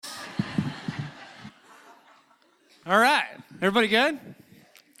All right. Everybody good?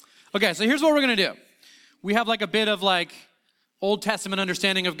 Okay, so here's what we're going to do. We have like a bit of like Old Testament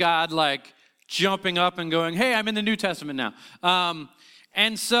understanding of God, like jumping up and going, hey, I'm in the New Testament now.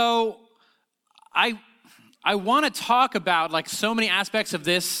 And so I want to talk about like so many aspects of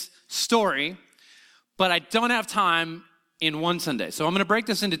this story, but I don't have time in one Sunday. So I'm going to break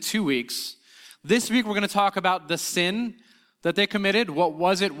this into 2 weeks. This week, we're going to talk about the sin that they committed. What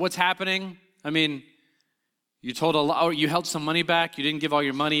was it? What's happening? I mean, you told you held some money back, you didn't give all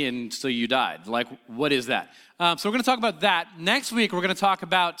your money, and so you died. Like, what is that? So we're going to talk about that. Next week, we're going to talk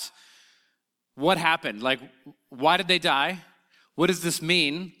about what happened. Like, why did they die? What does this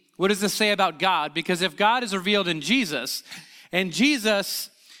mean? What does this say about God? Because if God is revealed in Jesus, and Jesus,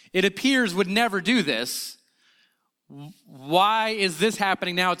 it appears, would never do this, why is this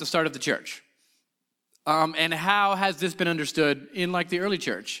happening now at the start of the church? And how has this been understood in like the early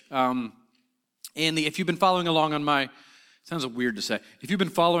church? If you've been following along on my, sounds weird to say, if you've been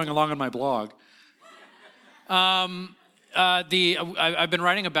following along on my blog, I've been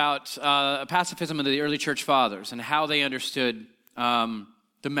writing about pacifism in the early church fathers and how they understood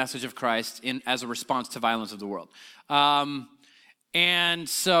the message of Christ as a response to violence of the world. And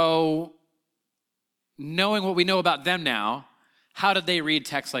so knowing what we know about them now, how did they read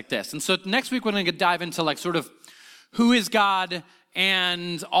texts like this? And so next week we're going to dive into like sort of who is God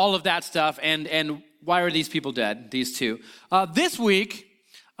and all of that stuff, and why are these people dead, these two. This week,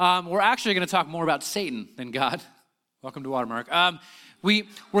 we're actually going to talk more about Satan than God. Welcome to Watermark.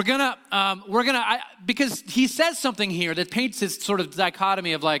 Because he says something here that paints this sort of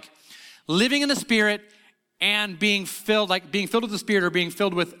dichotomy of like living in the Spirit and being filled with the Spirit or being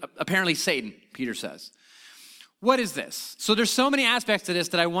filled with apparently Satan, Peter says. What is this? So there's so many aspects to this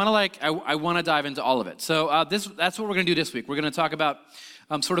that I want to dive into all of it. So that's what we're going to do this week. We're going to talk about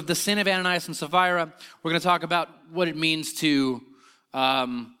sort of the sin of Ananias and Sapphira. We're going to talk about what it means to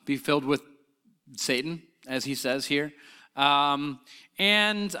be filled with Satan, as he says here. I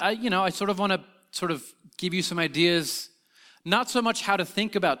sort of want to sort of give you some ideas, not so much how to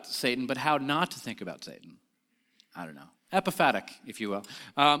think about Satan, but how not to think about Satan. I don't know. Epiphatic, if you will.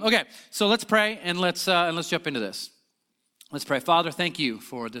 Okay, so let's pray and let's jump into this. Let's pray. Father, thank you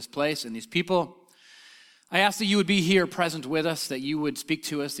for this place and these people. I ask that you would be here present with us, that you would speak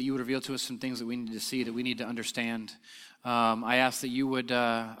to us, that you would reveal to us some things that we need to see, that we need to understand. I ask that you would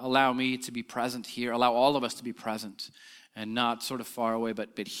allow me to be present here, allow all of us to be present and not sort of far away,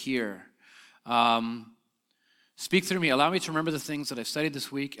 but here. Speak through me. Allow me to remember the things that I've studied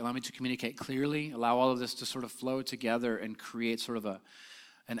this week. Allow me to communicate clearly. Allow all of this to sort of flow together and create sort of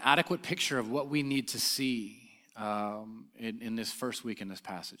an adequate picture of what we need to see in this first week in this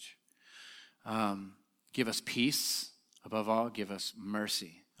passage. Give us peace, above all. Give us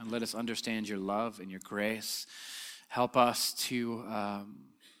mercy. And let us understand your love and your grace. Help us to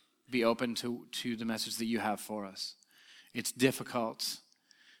be open to the message that you have for us. It's difficult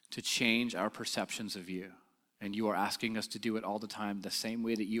to change our perceptions of you. And you are asking us to do it all the time, the same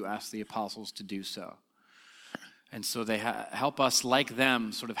way that you asked the apostles to do so. And so they help us, like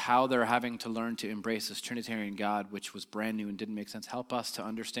them, sort of how they're having to learn to embrace this Trinitarian God, which was brand new and didn't make sense. Help us to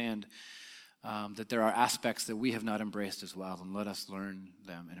understand that there are aspects that we have not embraced as well, and let us learn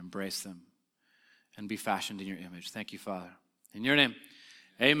them and embrace them and be fashioned in your image. Thank you, Father. In your name,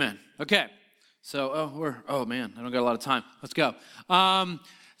 amen. Okay, so, man, I don't got a lot of time. Let's go.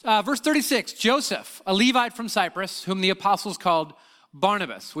 Verse 36, Joseph, a Levite from Cyprus, whom the apostles called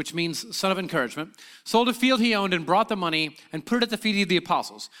Barnabas, which means son of encouragement, sold a field he owned and brought the money and put it at the feet of the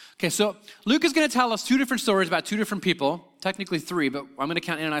apostles. Okay, so Luke is going to tell us two different stories about two different people, technically three, but I'm going to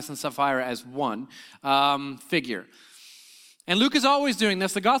count Ananias and Sapphira as one figure. And Luke is always doing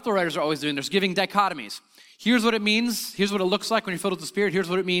this. The gospel writers are always doing this, giving dichotomies. Here's what it means. Here's what it looks like when you're filled with the Spirit. Here's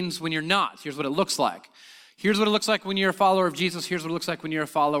what it means when you're not. Here's what it looks like. Here's what it looks like when you're a follower of Jesus. Here's what it looks like when you're a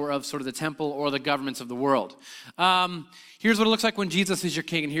follower of sort of the temple or the governments of the world. Here's what it looks like when Jesus is your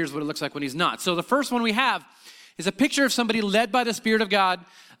king, and here's what it looks like when he's not. So the first one we have is a picture of somebody led by the Spirit of God.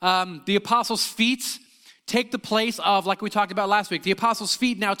 The apostles' feet take the place of, like we talked about last week, the apostles'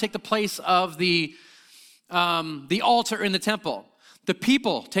 feet now take the place of the altar in the temple. The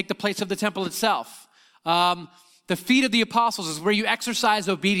people take the place of the temple itself. The feet of the apostles is where you exercise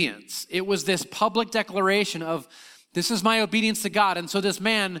obedience. It was this public declaration of, this is my obedience to God. And so this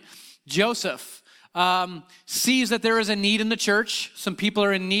man, Joseph, sees that there is a need in the church. Some people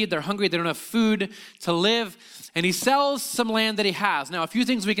are in need. They're hungry. They don't have food to live. And he sells some land that he has. Now, a few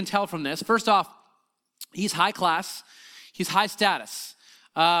things we can tell from this. First off, he's high class. He's high status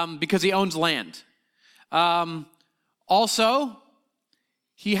because he owns land. Also,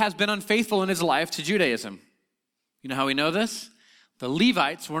 he has been unfaithful in his life to Judaism. You know how we know this? The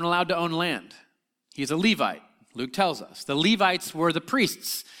Levites weren't allowed to own land. He's a Levite, Luke tells us. The Levites were the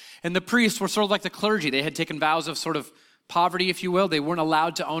priests, and the priests were sort of like the clergy. They had taken vows of sort of poverty, if you will. They weren't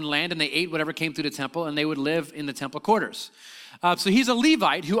allowed to own land, and they ate whatever came through the temple, and they would live in the temple quarters. So he's a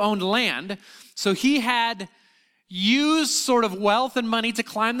Levite who owned land. So he had used sort of wealth and money to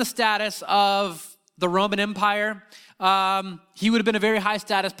climb the status of the Roman Empire. He would have been a very high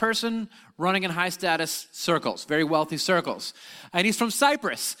status person running in high status circles, very wealthy circles. And he's from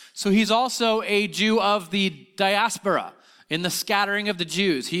Cyprus. So he's also a Jew of the diaspora, in the scattering of the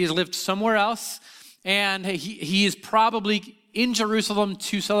Jews. He has lived somewhere else, and he is probably in Jerusalem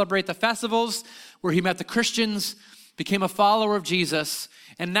to celebrate the festivals where he met the Christians, became a follower of Jesus,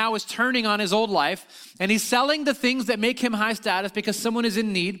 and now is turning on his old life. And he's selling the things that make him high status because someone is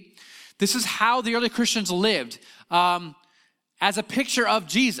in need. This is how the early Christians lived, as a picture of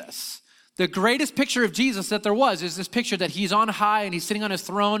Jesus. The greatest picture of Jesus that there was is this picture that he's on high and he's sitting on his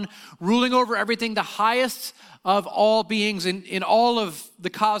throne, ruling over everything, the highest of all beings in all of the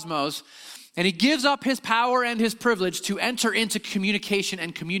cosmos. And he gives up his power and his privilege to enter into communication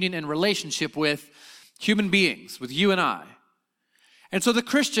and communion and relationship with human beings, with you and I. And so the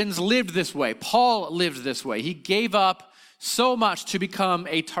Christians lived this way. Paul lived this way. He gave up so much to become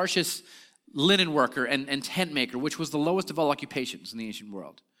a Tarshish linen worker and tent maker, which was the lowest of all occupations in the ancient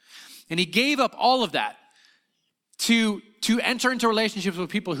world. And he gave up all of that to enter into relationships with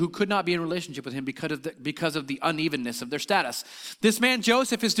people who could not be in relationship with him because of the unevenness of their status. This man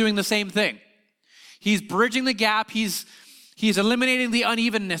Joseph is doing the same thing. He's bridging the gap. He's eliminating the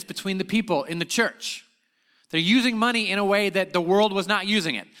unevenness between the people in the church. They're using money in a way that the world was not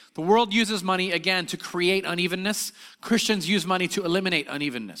using it. The world uses money, again, to create unevenness. Christians use money to eliminate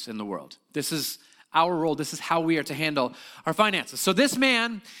unevenness in the world. This is our role. This is how we are to handle our finances. So this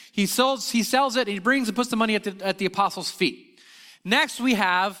man, he sells it, he brings and puts the money at the apostles' feet. Next, we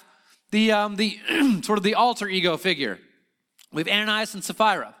have the sort of the alter ego figure. We have Ananias and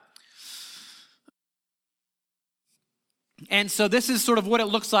Sapphira. And so this is sort of what it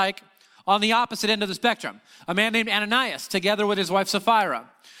looks like on the opposite end of the spectrum. A man named Ananias, together with his wife Sapphira,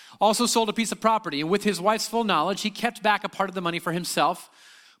 also sold a piece of property. And with his wife's full knowledge, he kept back a part of the money for himself,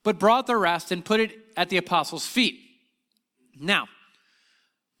 but brought the rest and put it at the apostles' feet. Now,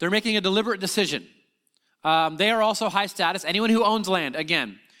 they're making a deliberate decision. They are also high status. Anyone who owns land,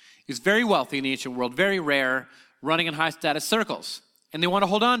 again, is very wealthy in the ancient world, very rare, running in high status circles. And they want to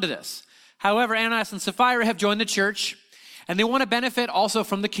hold on to this. However, Ananias and Sapphira have joined the church, and they want to benefit also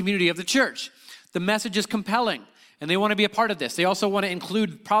from the community of the church. The message is compelling, and they want to be a part of this. They also want to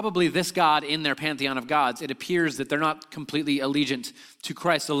include probably this God in their pantheon of gods. It appears that they're not completely allegiant to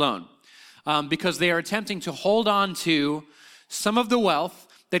Christ alone, because they are attempting to hold on to some of the wealth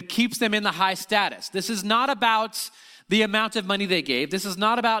that keeps them in the high status. This is not about the amount of money they gave. This is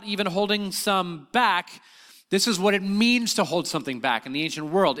not about even holding some back. This is what it means to hold something back in the ancient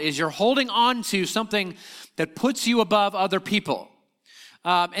world, is you're holding on to something that puts you above other people.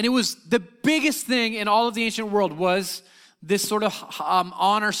 And it was the biggest thing in all of the ancient world was this sort of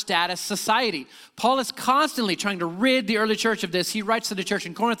honor status society. Paul is constantly trying to rid the early church of this. He writes to the church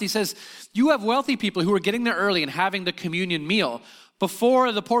in Corinth, he says, you have wealthy people who are getting there early and having the communion meal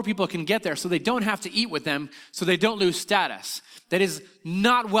before the poor people can get there, so they don't have to eat with them, so they don't lose status. That is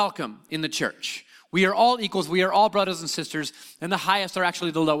not welcome in the church. We are all equals. We are all brothers and sisters, and the highest are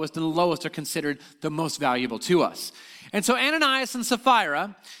actually the lowest, and the lowest are considered the most valuable to us. And so Ananias and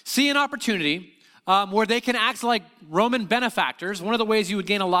Sapphira see an opportunity where they can act like Roman benefactors. One of the ways you would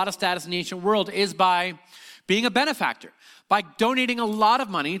gain a lot of status in the ancient world is by being a benefactor, by donating a lot of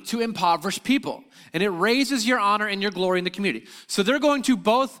money to impoverished people. And it raises your honor and your glory in the community. So they're going to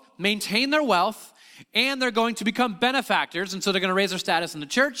both maintain their wealth, and they're going to become benefactors. And so they're going to raise their status in the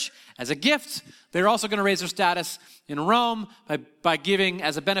church as a gift. They're also going to raise their status in Rome by giving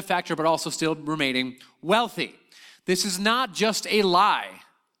as a benefactor, but also still remaining wealthy. This is not just a lie.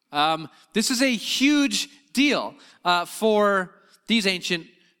 This is a huge deal for these ancient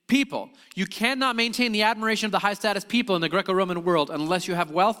people. You cannot maintain the admiration of the high status people in the Greco-Roman world unless you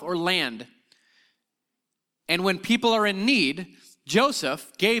have wealth or land. And when people are in need,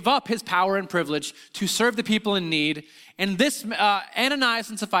 Joseph gave up his power and privilege to serve the people in need. And this, Ananias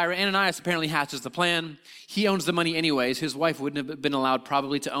and Sapphira, Ananias apparently hatches the plan. He owns the money anyways. His wife wouldn't have been allowed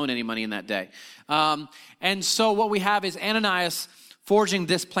probably to own any money in that day. And so what we have is Ananias forging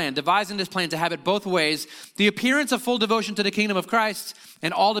this plan, devising this plan to have it both ways, the appearance of full devotion to the kingdom of Christ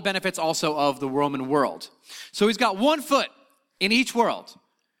and all the benefits also of the Roman world. So he's got one foot in each world.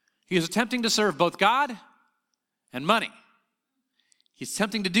 He is attempting to serve both God and money. He's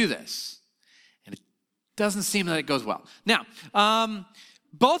attempting to do this. And it doesn't seem that it goes well. Now,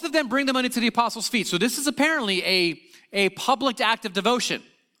 both of them bring the money to the apostles' feet. So this is apparently a public act of devotion,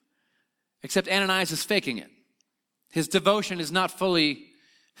 except Ananias is faking it. His devotion is not fully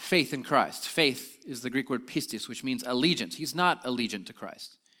faith in Christ. Faith is the Greek word pistis, which means allegiance. He's not allegiant to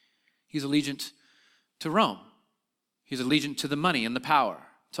Christ. He's allegiant to Rome. He's allegiant to the money and the power,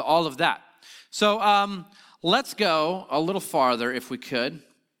 to all of that. So let's go a little farther if we could.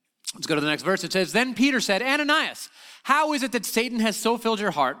 Let's go to the next verse. It says, then Peter said, Ananias, how is it that Satan has so filled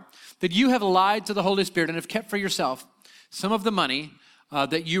your heart that you have lied to the Holy Spirit and have kept for yourself some of the money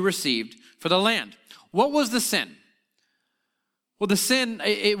that you received for the land? What was the sin? Well, the sin,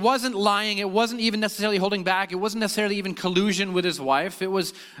 it wasn't lying. It wasn't even necessarily holding back. It wasn't necessarily even collusion with his wife. It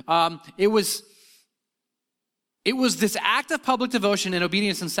was this act of public devotion and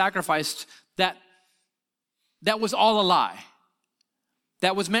obedience and sacrifice that was all a lie.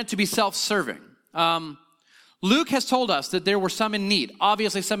 That was meant to be self-serving. Luke has told us that there were some in need,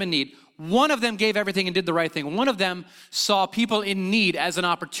 obviously some in need. One of them gave everything and did the right thing. One of them saw people in need as an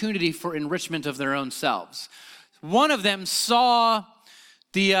opportunity for enrichment of their own selves. One of them saw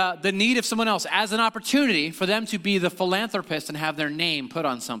the need of someone else as an opportunity for them to be the philanthropist and have their name put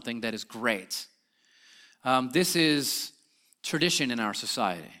on something that is great. This is tradition in our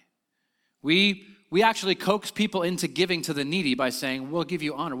society. We actually coax people into giving to the needy by saying, we'll give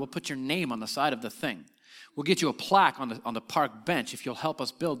you honor. We'll put your name on the side of the thing. We'll get you a plaque on the park bench if you'll help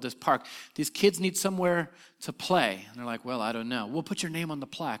us build this park. These kids need somewhere to play. And they're like, well, I don't know. We'll put your name on the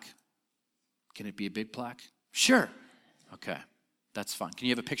plaque. Can it be a big plaque? Sure. Okay, that's fine. Can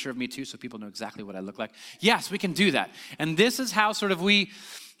you have a picture of me too so people know exactly what I look like? Yes, we can do that. And this is how sort of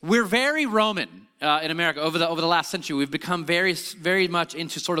we're very Roman in America over the last century. We've become very, very much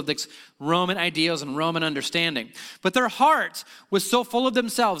into sort of this Roman ideals and Roman understanding. But their heart was so full of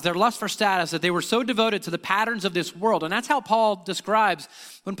themselves, their lust for status, that they were so devoted to the patterns of this world. And that's how Paul describes,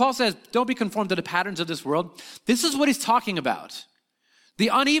 when Paul says, don't be conformed to the patterns of this world, this is what he's talking about. The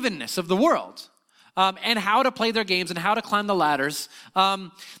unevenness of the world. And how to play their games and how to climb the ladders.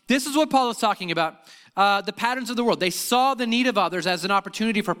 This is what Paul is talking about. The patterns of the world. They saw the need of others as an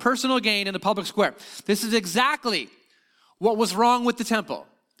opportunity for personal gain in the public square. This is exactly what was wrong with the temple.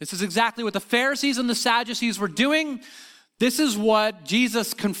 This is exactly what the Pharisees and the Sadducees were doing. This is what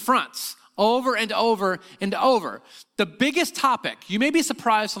Jesus confronts over and over and over. The biggest topic, you may be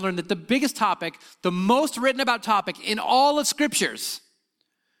surprised to learn that the biggest topic, the most written about topic in all of scriptures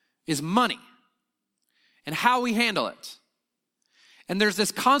is money and how we handle it. And there's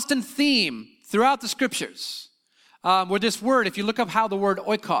this constant theme throughout the scriptures where this word, if you look up how the word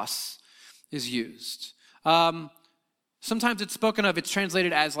oikos is used, sometimes it's spoken of, it's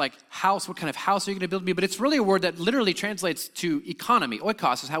translated as like house. What kind of house are you going to build me? But it's really a word that literally translates to economy.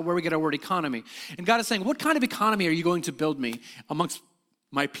 Oikos is where we get our word economy. And God is saying, what kind of economy are you going to build me amongst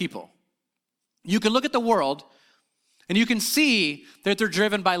my people? You can look at the world and you can see that they're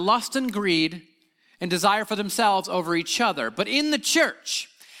driven by lust and greed and desire for themselves over each other. But in the church,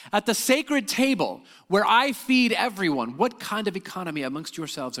 at the sacred table where I feed everyone, what kind of economy amongst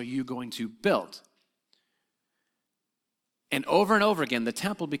yourselves are you going to build? And over again, the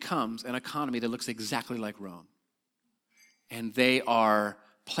temple becomes an economy that looks exactly like Rome. And they are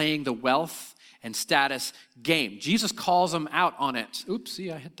playing the wealth and status game. Jesus calls them out on it.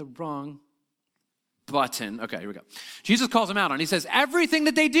 Oopsie, I hit the wrong button. Okay, here we go. Jesus calls them out on it. He says, everything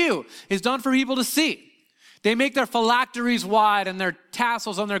that they do is done for people to see. They make their phylacteries wide and their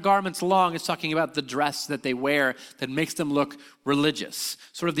tassels on their garments long. It's talking about the dress that they wear that makes them look religious.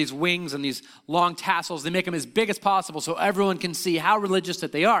 Sort of these wings and these long tassels, they make them as big as possible so everyone can see how religious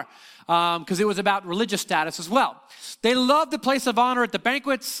that they are. Because it was about religious status as well. They love the place of honor at the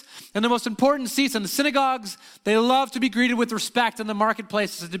banquets and the most important seats in the synagogues. They love to be greeted with respect in the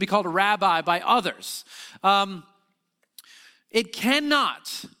marketplaces and to be called a rabbi by others. It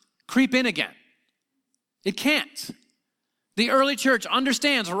cannot creep in again. It can't. The early church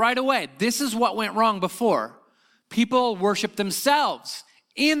understands right away, this is what went wrong before. People worship themselves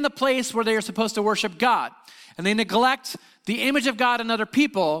in the place where they are supposed to worship God. And they neglect the image of God in other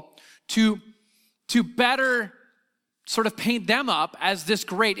people to better sort of paint them up as this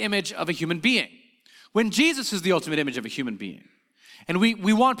great image of a human being. When Jesus is the ultimate image of a human being. And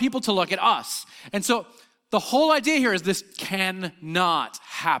we want people to look at us. And so the whole idea here is this cannot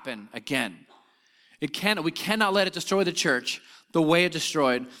happen again. We cannot let it destroy the church the way it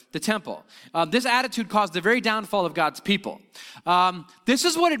destroyed the temple. This attitude caused the very downfall of God's people. This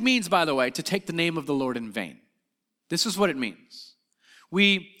is what it means, by the way, to take the name of the Lord in vain. This is what it means.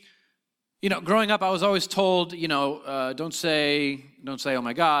 Growing up, I was always told, don't say, oh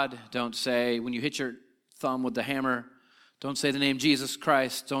my God, don't say, when you hit your thumb with the hammer. Don't say the name Jesus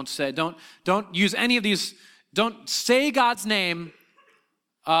Christ. Don't use any of these. Don't say God's name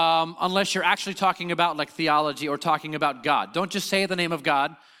unless you're actually talking about like theology or talking about God. Don't just say the name of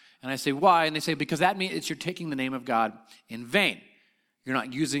God. And I say, why? And they say, because that means you're taking the name of God in vain. You're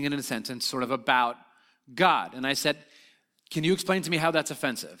not using it in a sentence sort of about God. And I said, can you explain to me how that's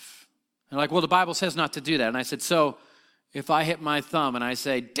offensive? And they're like, well, the Bible says not to do that. And I said, so if I hit my thumb and I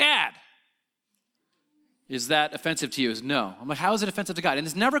say, Dad, is that offensive to you? Is no. I'm like, how is it offensive to God? And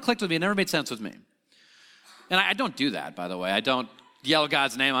it's never clicked with me. It never made sense with me. And I don't do that, by the way. I don't yell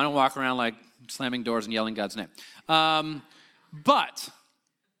God's name. I don't walk around like slamming doors and yelling God's name. But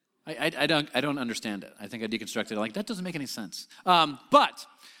I don't understand it. I think I deconstructed it. Like, that doesn't make any sense. But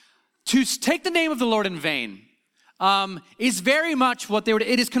to take the name of the Lord in vain is very much what they were.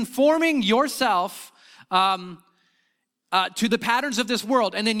 It is conforming yourself to the patterns of this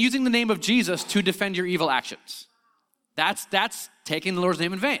world and then using the name of Jesus to defend your evil actions. That's taking the Lord's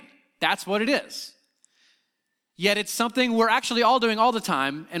name in vain. That's what it is. Yet it's something we're actually all doing all the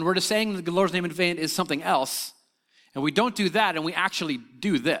time, and we're just saying the Lord's name in vain is something else. And we don't do that, and we actually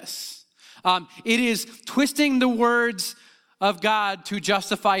do this. It is twisting the words of God to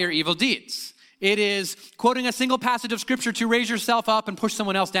justify your evil deeds. It is quoting a single passage of Scripture to raise yourself up and push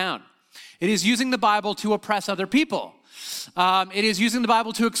someone else down. It is using the Bible to oppress other people. It is using the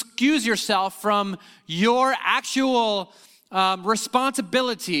Bible to excuse yourself from your actual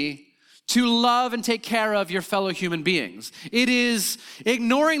responsibility to love and take care of your fellow human beings. It is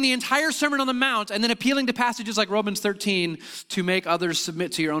ignoring the entire Sermon on the Mount and then appealing to passages like Romans 13 to make others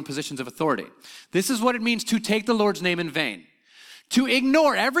submit to your own positions of authority. This is what it means to take the Lord's name in vain. To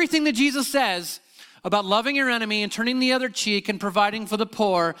ignore everything that Jesus says about loving your enemy and turning the other cheek and providing for the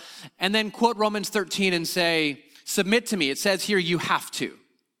poor, and then quote Romans 13 and say, submit to me. It says here, you have to.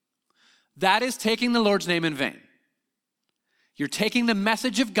 That is taking the Lord's name in vain. You're taking the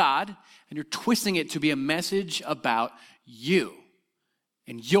message of God and you're twisting it to be a message about you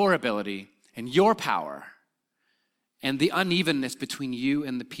and your ability and your power and the unevenness between you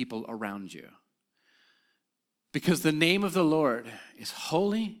and the people around you. Because the name of the Lord is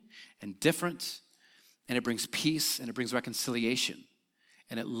holy and different, and it brings peace and it brings reconciliation,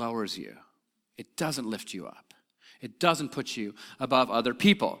 and it lowers you. It doesn't lift you up. It doesn't put you above other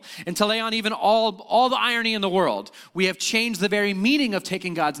people. And to lay on even all the irony in the world, we have changed the very meaning of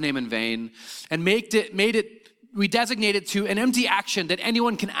taking God's name in vain and we designate it to an empty action that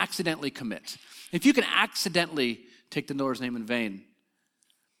anyone can accidentally commit. If you can accidentally take the Lord's name in vain,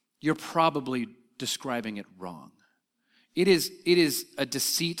 you're probably describing it wrong. It is a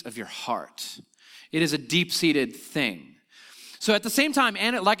deceit of your heart. It is a deep-seated thing. So at the same time,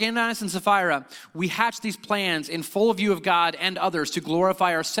 like Ananias and Sapphira, we hatch these plans in full view of God and others to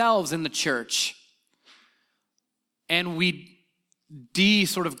glorify ourselves in the church. And we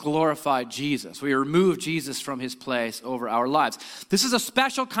sort of glorify Jesus. We remove Jesus from his place over our lives. This is a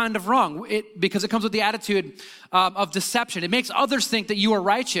special kind of wrong because it comes with the attitude of deception. It makes others think that you are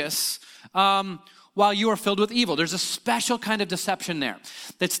righteous while you are filled with evil. There's a special kind of deception there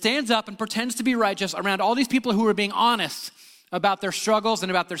that stands up and pretends to be righteous around all these people who are being honest about their struggles and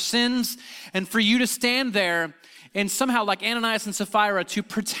about their sins, and for you to stand there and somehow, like Ananias and Sapphira, to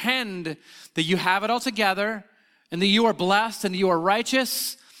pretend that you have it all together and that you are blessed and that you are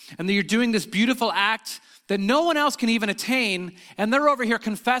righteous and that you're doing this beautiful act that no one else can even attain, and they're over here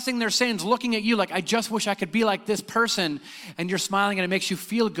confessing their sins, looking at you like, I just wish I could be like this person, and you're smiling and it makes you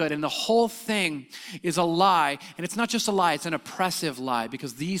feel good, and the whole thing is a lie. And it's not just a lie, it's an oppressive lie,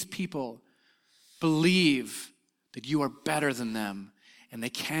 because these people believe that you are better than them, and they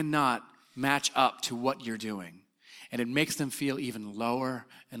cannot match up to what you're doing. And it makes them feel even lower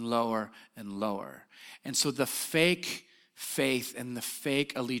and lower and lower. And so the fake faith and the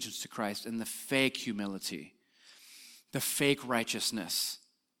fake allegiance to Christ and the fake humility, the fake righteousness,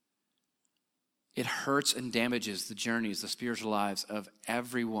 it hurts and damages the journeys, the spiritual lives of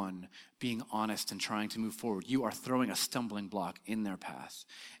everyone being honest and trying to move forward. You are throwing a stumbling block in their path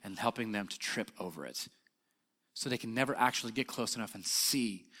and helping them to trip over it, so they can never actually get close enough and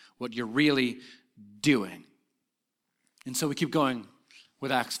see what you're really doing. And so we keep going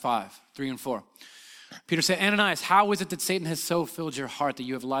with Acts 5, 3 and 4. Peter said, Ananias, how is it that Satan has so filled your heart that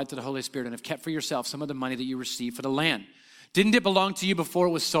you have lied to the Holy Spirit and have kept for yourself some of the money that you received for the land? Didn't it belong to you before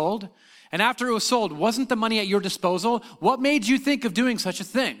it was sold? And after it was sold, wasn't the money at your disposal? What made you think of doing such a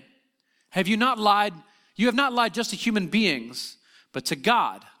thing? Have you not lied? You have not lied just to human beings, but to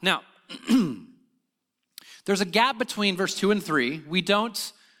God. Now, there's a gap between verse 2 and 3. We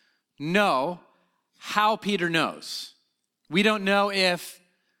don't know how Peter knows. We don't know if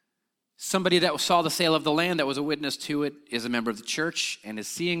somebody that saw the sale of the land, that was a witness to it, is a member of the church and is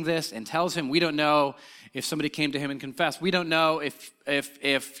seeing this and tells him. We don't know if somebody came to him and confessed. We don't know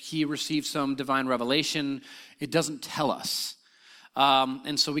if he received some divine revelation. It doesn't tell us.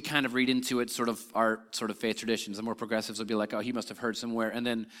 And so we kind of read into it sort of our sort of faith traditions. The more progressives will be like, oh, he must have heard somewhere. And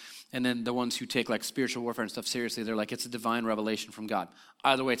then the ones who take like spiritual warfare and stuff seriously, they're like, it's a divine revelation from God.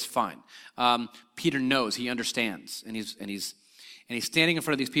 Either way, it's fine. Peter knows, he understands, and he's standing in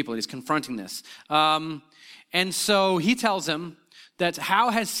front of these people, and he's confronting this. And so he tells them that how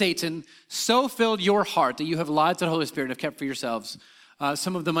has Satan so filled your heart that you have lied to the Holy Spirit and have kept for yourselves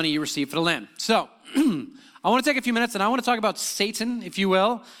some of the money you received for the land. So I want to take a few minutes, and I want to talk about Satan, if you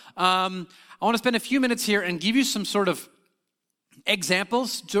will. I want to spend a few minutes here and give you some sort of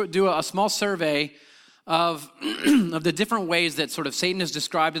examples, do a small survey of the different ways that sort of Satan is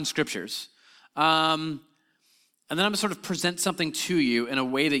described in scriptures. And then I'm going to sort of present something to you in a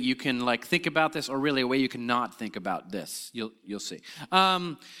way that you can like think about this, or really a way you can not think about this. You'll see.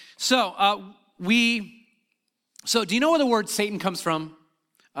 So do you know where the word Satan comes from?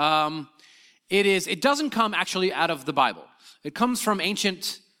 It doesn't come actually out of the Bible. It comes from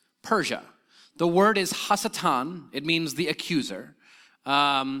ancient Persia. The word is Hasatan. It means the accuser.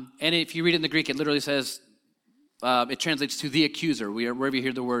 And if you read it in the Greek, it literally says, it translates to the accuser. Wherever you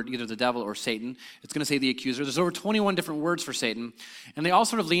hear the word, either the devil or Satan, it's going to say the accuser. There's over 21 different words for Satan, and they all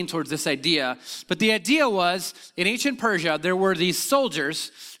sort of lean towards this idea. But the idea was, in ancient Persia, there were these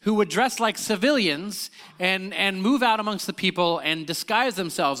soldiers who would dress like civilians and move out amongst the people and disguise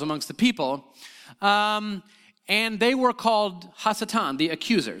themselves amongst the people. And they were called Hasatan, the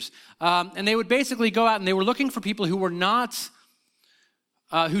accusers. And they would basically go out and they were looking for people who were not,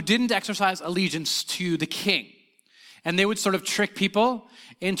 who didn't exercise allegiance to the king. And they would sort of trick people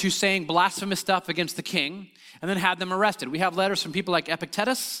into saying blasphemous stuff against the king and then have them arrested. We have letters from people like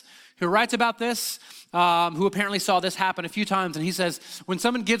Epictetus, who writes about this, who apparently saw this happen a few times. And he says, when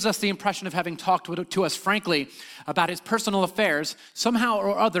someone gives us the impression of having talked to us frankly about his personal affairs, somehow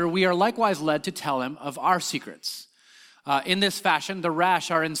or other, we are likewise led to tell him of our secrets. In this fashion, the rash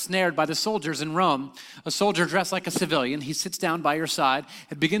are ensnared by the soldiers in Rome. A soldier dressed like a civilian, he sits down by your side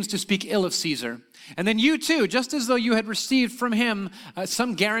and begins to speak ill of Caesar. And then you too, just as though you had received from him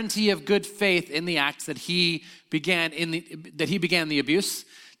some guarantee of good faith in the acts that he began the abuse,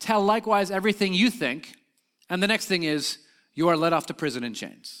 tell likewise everything you think. And the next thing is, you are led off to prison in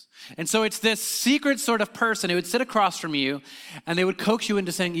chains. And so it's this secret sort of person who would sit across from you, and they would coax you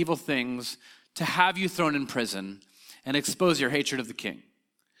into saying evil things to have you thrown in prison and expose your hatred of the king.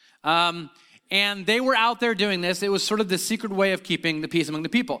 And they were out there doing this. It was sort of the secret way of keeping the peace among the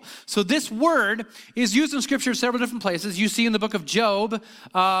people. So this word is used in Scripture several different places. You see in the book of Job,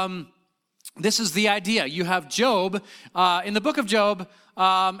 this is the idea. You have Job, in the book of Job,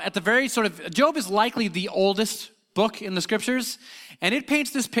 at the very sort of, Job is likely the oldest book in the Scriptures, and it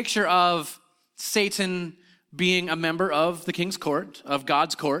paints this picture of Satan being a member of the king's court, of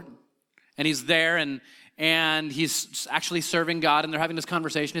God's court, and he's there, and he's actually serving God, and they're having this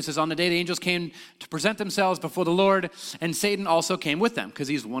conversation. It says, on the day the angels came to present themselves before the Lord, and Satan also came with them, because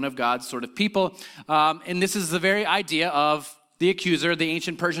he's one of God's sort of people. And this is the very idea of the accuser, the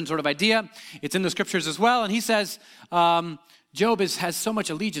ancient Persian sort of idea. It's in the scriptures as well, and he says, Job has so much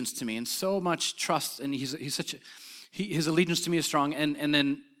allegiance to me, and so much trust, and his allegiance to me is strong. And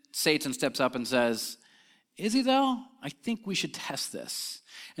then Satan steps up and says, is he though? I think we should test this.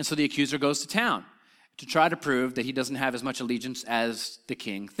 And so the accuser goes to town to try to prove that he doesn't have as much allegiance as the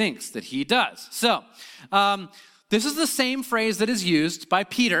king thinks that he does. So, this is the same phrase that is used by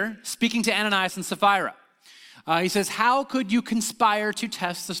Peter speaking to Ananias and Sapphira. He says, how could you conspire to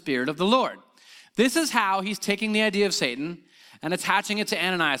test the Spirit of the Lord? This is how he's taking the idea of Satan and attaching it to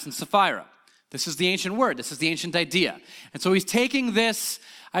Ananias and Sapphira. This is the ancient word. This is the ancient idea. And so he's taking this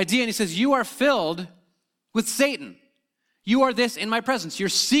idea and he says, you are filled with Satan. You are this in my presence. You're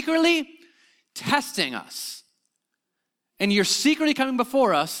secretly testing us. And you're secretly coming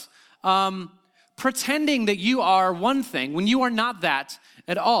before us, pretending that you are one thing when you are not that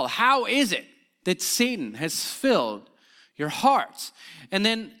at all. How is it that Satan has filled your hearts? And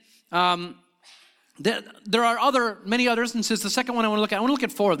then there are many other instances. The second one I want to look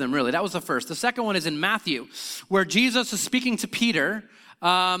at 4 of them, really. That was the first. The second one is in Matthew, where Jesus is speaking to Peter,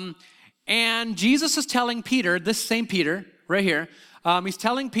 and Jesus is telling Peter, this same Peter right here, he's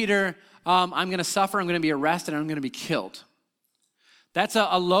telling Peter, I'm going to suffer, I'm going to be arrested, and I'm going to be killed. That's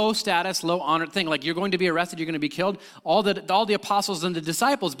a low status, low honored thing. Like, you're going to be arrested, you're going to be killed. All the apostles and the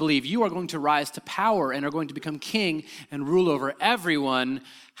disciples believe you are going to rise to power and are going to become king and rule over everyone.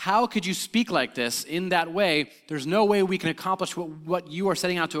 How could you speak like this in that way? There's no way we can accomplish what you are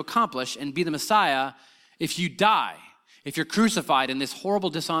setting out to accomplish and be the Messiah if you die, if you're crucified in this horrible,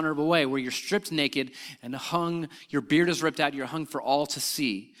 dishonorable way where you're stripped naked and hung, your beard is ripped out, you're hung for all to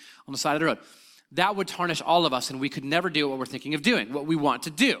see on the side of the road. That would tarnish all of us, and we could never do what we're thinking of doing, what we want to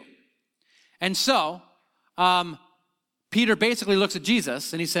do. And so, Peter basically looks at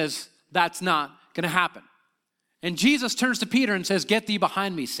Jesus, and he says, that's not going to happen. And Jesus turns to Peter and says, get thee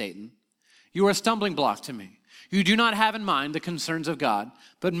behind me, Satan. You are a stumbling block to me. You do not have in mind the concerns of God,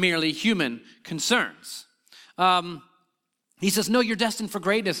 but merely human concerns. He says, no, you're destined for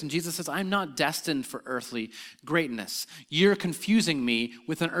greatness. And Jesus says, I'm not destined for earthly greatness. You're confusing me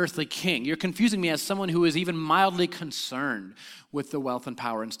with an earthly king. You're confusing me as someone who is even mildly concerned with the wealth and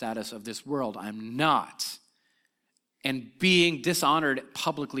power and status of this world. I'm not. And being dishonored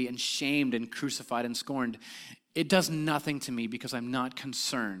publicly and shamed and crucified and scorned, it does nothing to me because I'm not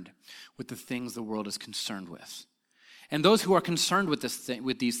concerned with the things the world is concerned with. And those who are concerned with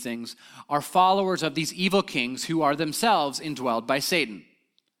these things are followers of these evil kings who are themselves indwelled by Satan.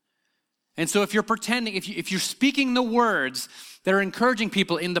 And so if you're pretending, if you're speaking the words that are encouraging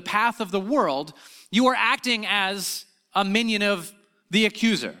people in the path of the world, you are acting as a minion of the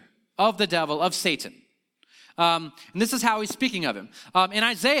accuser, of the devil, of Satan. And this is how he's speaking of him. In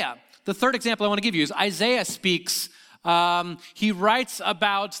Isaiah, the third example I want to give you is Isaiah speaks. He writes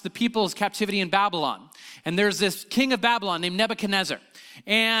about the people's captivity in Babylon. And there's this king of Babylon named Nebuchadnezzar.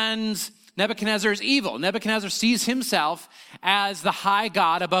 And Nebuchadnezzar is evil. Nebuchadnezzar sees himself as the high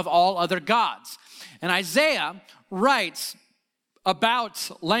God above all other gods. And Isaiah writes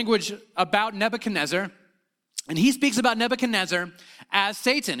language about Nebuchadnezzar. And he speaks about Nebuchadnezzar as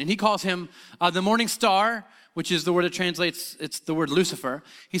Satan. And he calls him the morning star, which is the word that translates, it's the word Lucifer.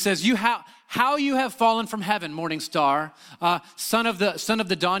 He says, how you have fallen from heaven, morning star, son of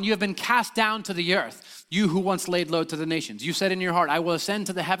the dawn, you have been cast down to the earth, you who once laid low to the nations. You said in your heart, I will ascend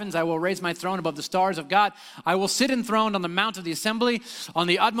to the heavens, I will raise my throne above the stars of God. I will sit enthroned on the mount of the assembly, on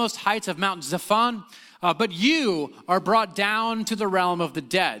the utmost heights of Mount Zephon. But you are brought down to the realm of the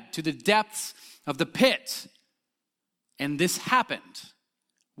dead, to the depths of the pit. And this happened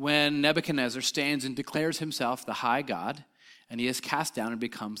when Nebuchadnezzar stands and declares himself the high God, and he is cast down and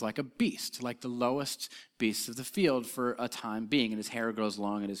becomes like a beast, like the lowest beasts of the field for a time being. And his hair grows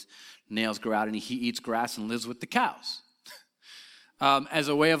long and his nails grow out, and he eats grass and lives with the cows. As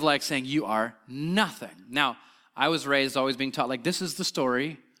a way of like saying, you are nothing. Now, I was raised always being taught, like, this is the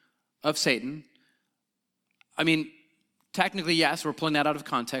story of Satan. I mean, technically, yes, we're pulling that out of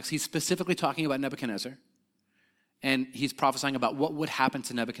context. He's specifically talking about Nebuchadnezzar. And he's prophesying about what would happen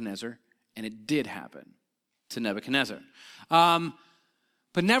to Nebuchadnezzar, and it did happen to Nebuchadnezzar.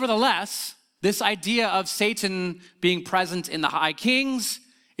 But nevertheless, this idea of Satan being present in the high kings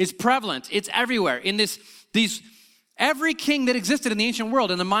is prevalent. It's everywhere. Every king that existed in the ancient world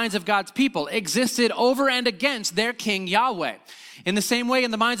in the minds of God's people existed over and against their king Yahweh. In the same way,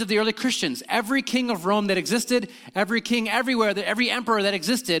 in the minds of the early Christians, every king of Rome that existed, every king everywhere, every emperor that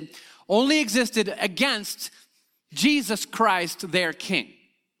existed, only existed against Jesus Christ, their king.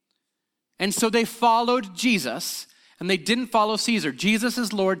 And so they followed Jesus, and they didn't follow Caesar. Jesus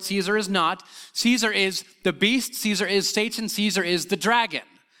is Lord, Caesar is not. Caesar is the beast, Caesar is Satan, Caesar is the dragon.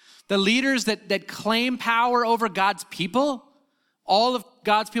 The leaders that claim power over God's people, all of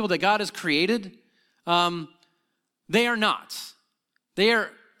God's people that God has created, they are not. They are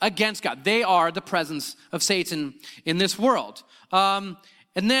against God. They are the presence of Satan in this world. And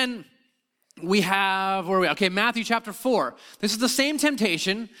then we have, where are we? Okay, Matthew chapter 4. This is the same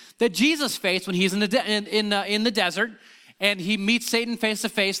temptation that Jesus faced when he's in the desert, and he meets Satan face to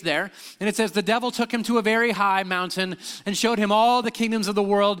face there. And it says, the devil took him to a very high mountain and showed him all the kingdoms of the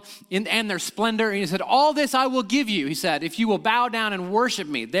world and their splendor. And he said, all this I will give you, he said, if you will bow down and worship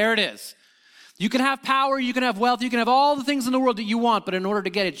me. There it is. You can have power, you can have wealth, you can have all the things in the world that you want, but in order to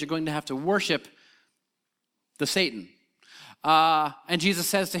get it, you're going to have to worship the Satan. And Jesus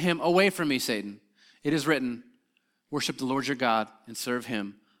says to him, away from me, Satan. It is written, worship the Lord your God and serve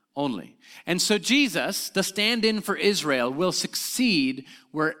him only. And so Jesus, the stand-in for Israel, will succeed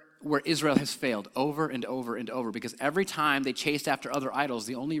where Israel has failed over and over and over, because every time they chased after other idols,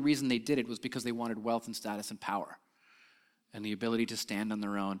 the only reason they did it was because they wanted wealth and status and power and the ability to stand on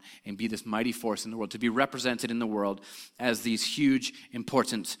their own and be this mighty force in the world, to be represented in the world as these huge,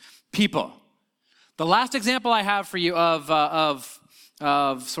 important people. The last example I have for you of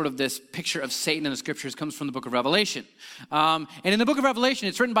of sort of this picture of Satan in the scriptures comes from the book of Revelation. And in the book of Revelation,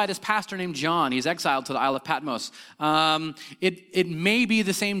 it's written by this pastor named John. He's exiled to the Isle of Patmos. It may be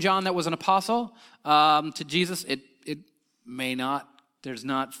the same John that was an apostle to Jesus. It may not. There's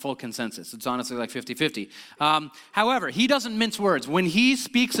not full consensus. It's honestly like 50-50. However, he doesn't mince words. When he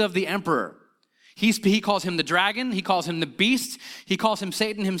speaks of the emperor, he calls him the dragon, he calls him the beast, he calls him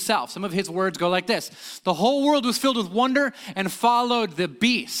Satan himself. Some of his words go like this: the whole world was filled with wonder and followed the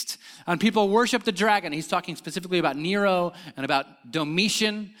beast. And people worship the dragon. He's talking specifically about Nero and about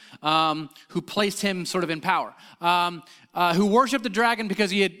Domitian, who placed him sort of in power. Who worshiped the dragon because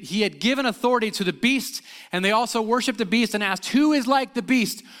he had given authority to the beast, and they also worshiped the beast and asked, who is like the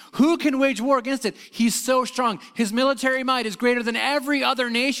beast? Who can wage war against it? He's so strong. His military might is greater than every other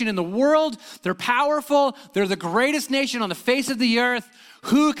nation in the world. They're powerful. They're the greatest nation on the face of the earth.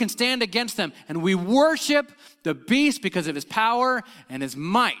 Who can stand against them? And we worship the beast because of his power and his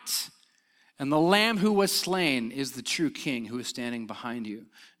might. And the Lamb who was slain is the true king who is standing behind you,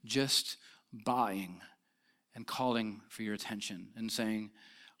 just buying and calling for your attention and saying,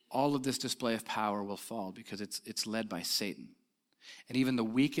 all of this display of power will fall because it's led by Satan. And even the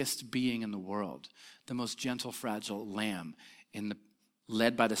weakest being in the world, the most gentle, fragile lamb,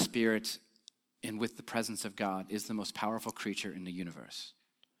 led by the Spirit and with the presence of God, is the most powerful creature in the universe.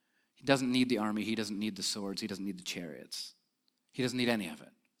 He doesn't need the army. He doesn't need the swords. He doesn't need the chariots. He doesn't need any of it.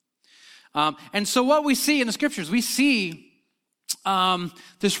 And so what we see in the scriptures, we see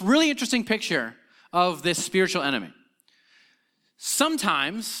this really interesting picture of this spiritual enemy.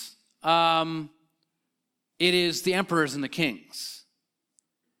 Sometimes it is the emperors and the kings.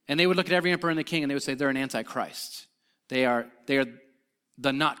 And they would look at every emperor and the king and they would say they're an antichrist. They are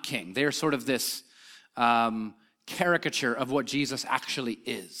the not king. They're sort of this caricature of what Jesus actually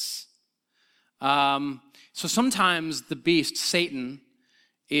is. So sometimes the beast, Satan,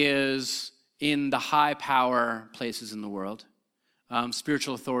 is in the high power places in the world.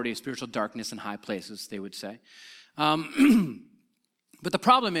 Spiritual authority, spiritual darkness in high places, they would say. But the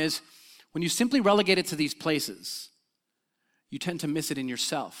problem is, when you simply relegate it to these places, you tend to miss it in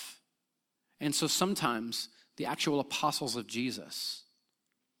yourself. And so sometimes the actual apostles of Jesus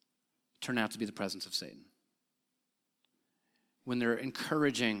turn out to be the presence of Satan. When they're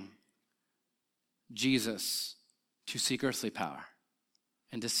encouraging Jesus to seek earthly power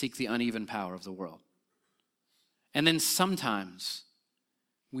and to seek the uneven power of the world. And then sometimes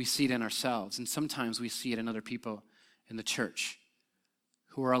we see it in ourselves, and sometimes we see it in other people in the church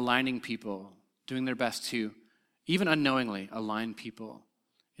who are aligning people, doing their best to, even unknowingly, align people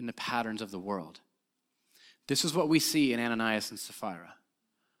in the patterns of the world. This is what we see in Ananias and Sapphira,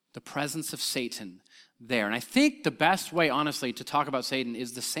 the presence of Satan there. And I think the best way, honestly, to talk about Satan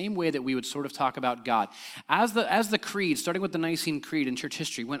is the same way that we would sort of talk about God. As the creed, starting with the Nicene Creed in church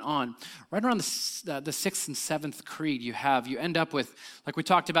history, went on, right around the 6th and 7th creed you end up with, like we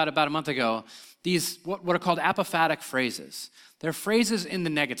talked about a month ago, these what are called apophatic phrases. They're phrases in the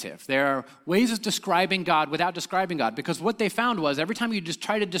negative. They're ways of describing God without describing God. Because what they found was every time you just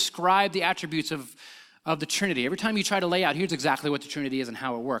try to describe the attributes of the Trinity, every time you try to lay out, here's exactly what the Trinity is and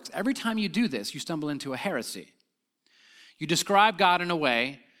how it works. Every time you do this, you stumble into a heresy. You describe God in a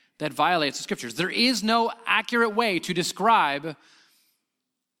way that violates the scriptures. There is no accurate way to describe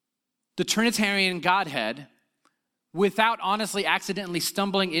the Trinitarian Godhead without honestly accidentally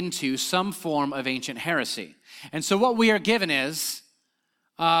stumbling into some form of ancient heresy. And so what we are given is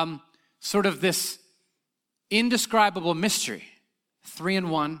sort of this indescribable mystery, 3 in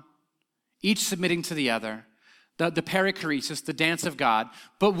 1, each submitting to the other, the perichoresis, the dance of God.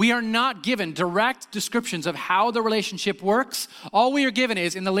 But we are not given direct descriptions of how the relationship works. All we are given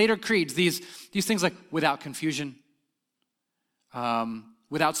is, in the later creeds, these things like without confusion,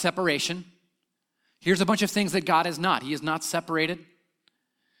 without separation. Here's a bunch of things that God is not. He is not separated.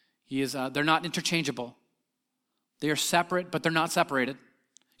 They're not interchangeable. They are separate, but they're not separated.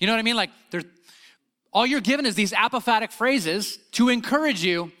 You know what I mean? Like, all you're given is these apophatic phrases to encourage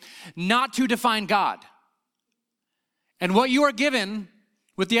you not to define God. And what you are given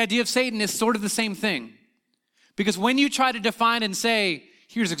with the idea of Satan is sort of the same thing. Because when you try to define and say,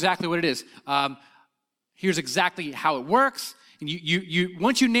 here's exactly what it is, here's exactly how it works, and you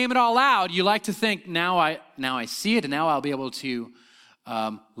once you name it all out, you like to think, now I see it, and now I'll be able to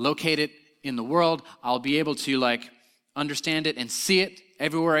locate it in the world. I'll be able to understand it and see it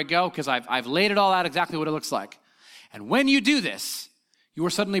everywhere I go because I've laid it all out exactly what it looks like. And when you do this, you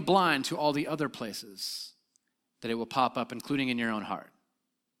are suddenly blind to all the other places that it will pop up, including in your own heart.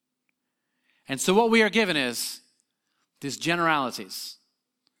 And so what we are given is these generalities.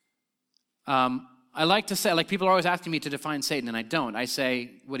 I like to say, like people are always asking me to define Satan, and I don't. I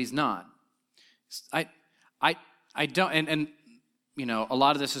say what he's not. I don't, and you know, a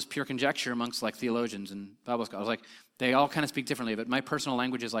lot of this is pure conjecture amongst like theologians and Bible scholars. Like they all kind of speak differently, but my personal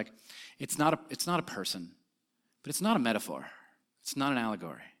language is like, it's not a person, but it's not a metaphor. It's not an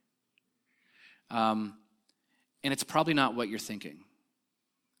allegory. And it's probably not what you're thinking.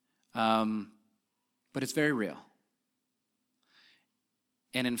 But it's very real.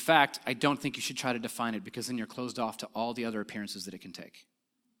 And in fact, I don't think you should try to define it, because then you're closed off to all the other appearances that it can take,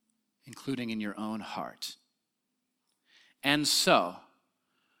 including in your own heart. And so,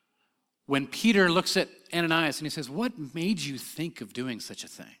 when Peter looks at Ananias and he says, what made you think of doing such a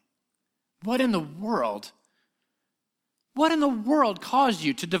thing? What in the world caused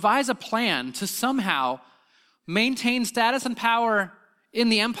you to devise a plan to somehow maintain status and power in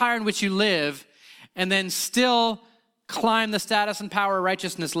the empire in which you live, and then still climb the status and power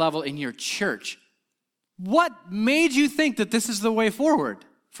righteousness level in your church? What made you think that this is the way forward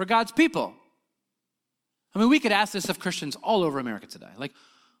for God's people? I mean, we could ask this of Christians all over America today. Like,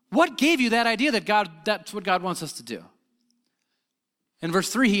 what gave you that idea that that's what God wants us to do? In verse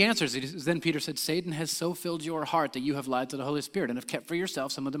 3, he answers, then Peter said, Satan has so filled your heart that you have lied to the Holy Spirit and have kept for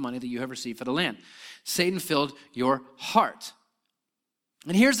yourself some of the money that you have received for the land. Satan filled your heart.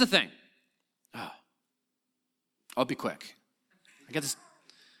 And here's the thing. I'll be quick.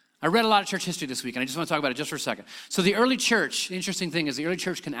 I read a lot of church history this week, and I just want to talk about it just for a second. So the early church, the interesting thing is the early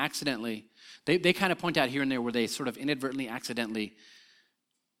church can accidentally, they kind of point out here and there where they sort of inadvertently, accidentally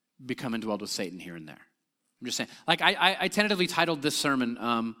become indwelled with Satan here and there. I'm just saying. Like I tentatively titled this sermon,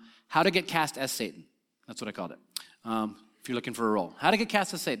 How to Get Cast as Satan. That's what I called it. If you're looking for a role. How to Get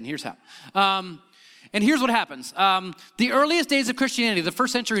Cast as Satan. Here's how. And here's what happens. The earliest days of Christianity, the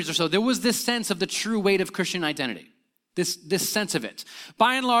first centuries or so, there was this sense of the true weight of Christian identity. This sense of it.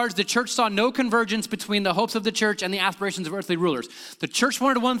 By and large, the church saw no convergence between the hopes of the church and the aspirations of earthly rulers. The church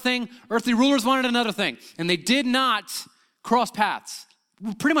wanted one thing, earthly rulers wanted another thing, and they did not cross paths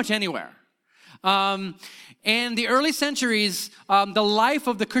pretty much anywhere. And the early centuries, the life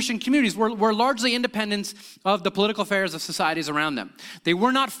of the Christian communities were largely independent of the political affairs of societies around them. They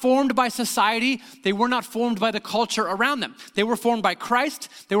were not formed by society. They were not formed by the culture around them. They were formed by Christ.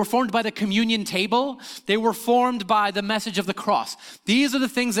 They were formed by the communion table. They were formed by the message of the cross. These are the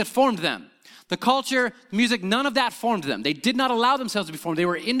things that formed them. The culture, music, none of that formed them. They did not allow themselves to be formed. They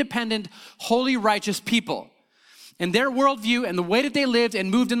were independent, holy, righteous people. And their worldview and the way that they lived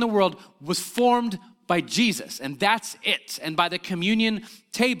and moved in the world was formed by Jesus, and that's it, and by the communion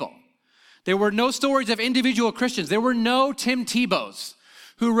table. There were no stories of individual Christians. There were no Tim Tebows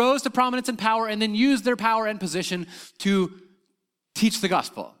who rose to prominence and power and then used their power and position to teach the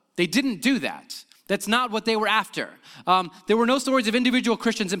gospel. They didn't do that. That's not what they were after. There were no stories of individual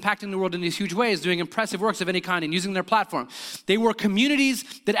Christians impacting the world in these huge ways, doing impressive works of any kind and using their platform. They were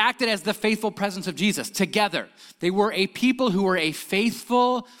communities that acted as the faithful presence of Jesus together. They were a people who were a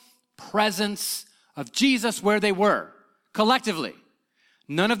faithful presence of Jesus where they were, collectively.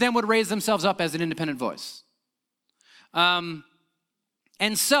 None of them would raise themselves up as an independent voice. And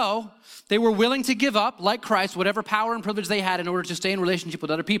so they were willing to give up, like Christ, whatever power and privilege they had in order to stay in relationship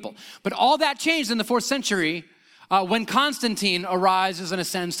with other people. But all that changed in the 4th century when Constantine arises and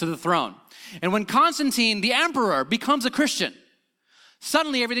ascends to the throne. And when Constantine, the emperor, becomes a Christian,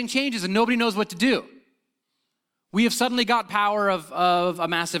 suddenly everything changes and nobody knows what to do. We have suddenly got power of a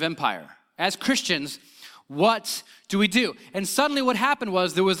massive empire. As Christians, what do we do? And suddenly what happened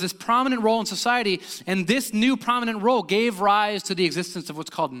was there was this prominent role in society, and this new prominent role gave rise to the existence of what's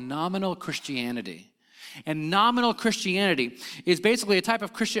called nominal Christianity. And nominal Christianity is basically a type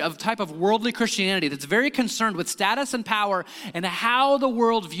of worldly Christianity that's very concerned with status and power and how the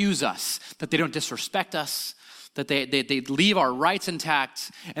world views us, that they don't disrespect us, that they leave our rights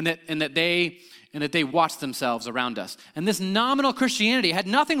intact, and that they watch themselves around us. And this nominal Christianity had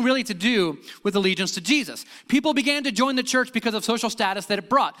nothing really to do with allegiance to Jesus. People began to join the church because of social status that it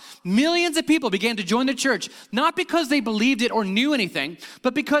brought. Millions of people began to join the church, not because they believed it or knew anything,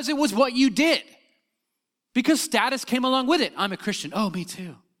 but because it was what you did. Because status came along with it. I'm a Christian. Oh, me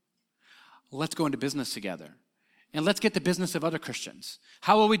too. Let's go into business together. And let's get the business of other Christians.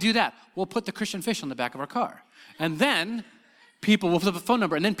 How will we do that? We'll put the Christian fish on the back of our car. And then people will flip a phone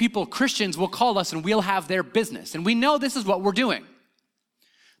number, and then Christians will call us and we'll have their business. And we know this is what we're doing.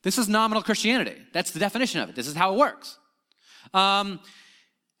 This is nominal Christianity. That's the definition of it. This is how it works.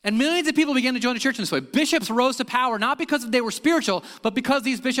 And millions of people began to join the church in this way. Bishops rose to power, not because they were spiritual, but because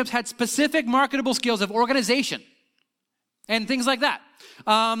these bishops had specific marketable skills of organization and things like that.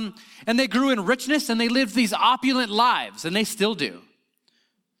 And they grew in richness and they lived these opulent lives, and they still do.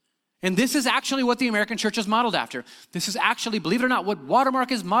 And this is actually what the American church is modeled after. This is actually, believe it or not, what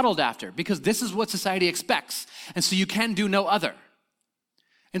Watermark is modeled after, because this is what society expects. And so you can do no other.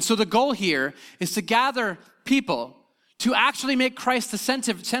 And so the goal here is to gather people to actually make Christ the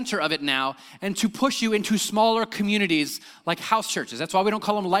center of it now, and to push you into smaller communities like house churches. That's why we don't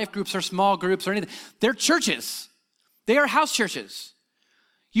call them life groups or small groups or anything. They're churches. They are house churches.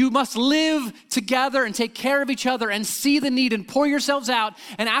 You must live together and take care of each other and see the need and pour yourselves out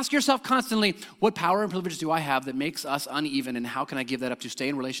and ask yourself constantly, what power and privilege do I have that makes us uneven, and how can I give that up to stay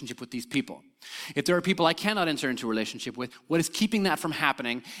in relationship with these people? If there are people I cannot enter into a relationship with, what is keeping that from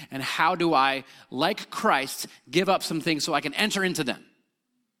happening, and how do I, like Christ, give up some things so I can enter into them?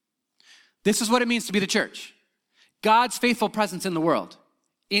 This is what it means to be the church. God's faithful presence in the world,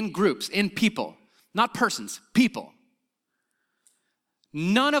 in groups, in people, not persons, people.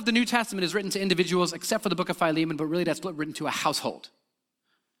 None of the New Testament is written to individuals except for the book of Philemon, but really that's written to a household.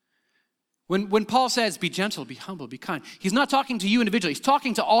 When Paul says, be gentle, be humble, be kind, he's not talking to you individually. He's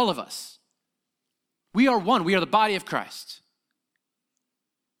talking to all of us. We are one. We are the body of Christ.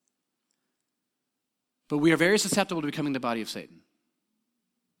 But we are very susceptible to becoming the body of Satan.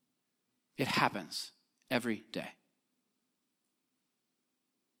 It happens every day.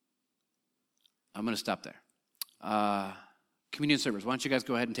 I'm going to stop there. Communion servers, why don't you guys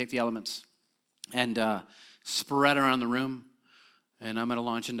go ahead and take the elements and spread around the room. And I'm going to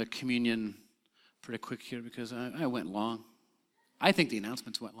launch into communion pretty quick here because I went long. I think the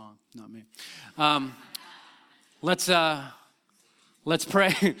announcements went long, not me. Let's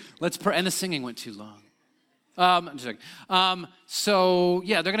pray. Let's pray. And the singing went too long. I'm just kidding. So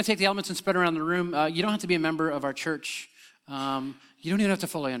yeah, they're going to take the elements and spread around the room. You don't have to be a member of our church. You don't even have to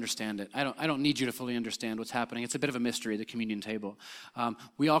fully understand it. I don't need you to fully understand what's happening. It's a bit of a mystery, the communion table.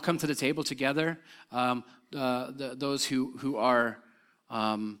 We all come to the table together. Those who are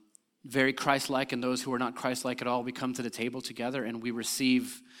very Christ-like and those who are not Christ-like at all, we come to the table together and we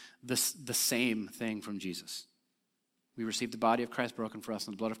receive the same thing from Jesus. We receive the body of Christ broken for us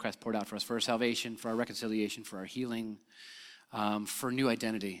and the blood of Christ poured out for us, for our salvation, for our reconciliation, for our healing, for new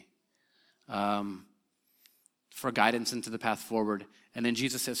identity. For guidance into the path forward. And then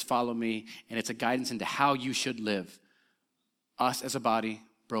Jesus says, follow me. And it's a guidance into how you should live. Us as a body,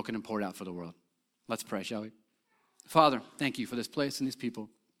 broken and poured out for the world. Let's pray, shall we? Father, thank you for this place and these people.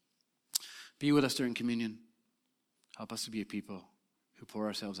 Be with us during communion. Help us to be a people who pour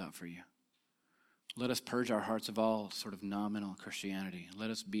ourselves out for you. Let us purge our hearts of all sort of nominal Christianity. Let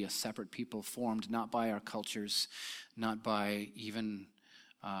us be a separate people formed not by our cultures, not by even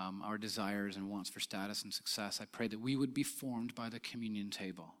our desires and wants for status and success. I pray that we would be formed by the communion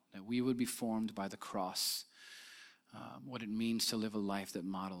table, that we would be formed by the cross, what it means to live a life that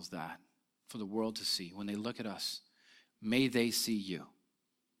models that for the world to see. When they look at us, may they see you.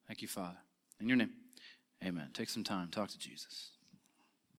 Thank you, Father. In your name, amen. Take some time. Talk to Jesus.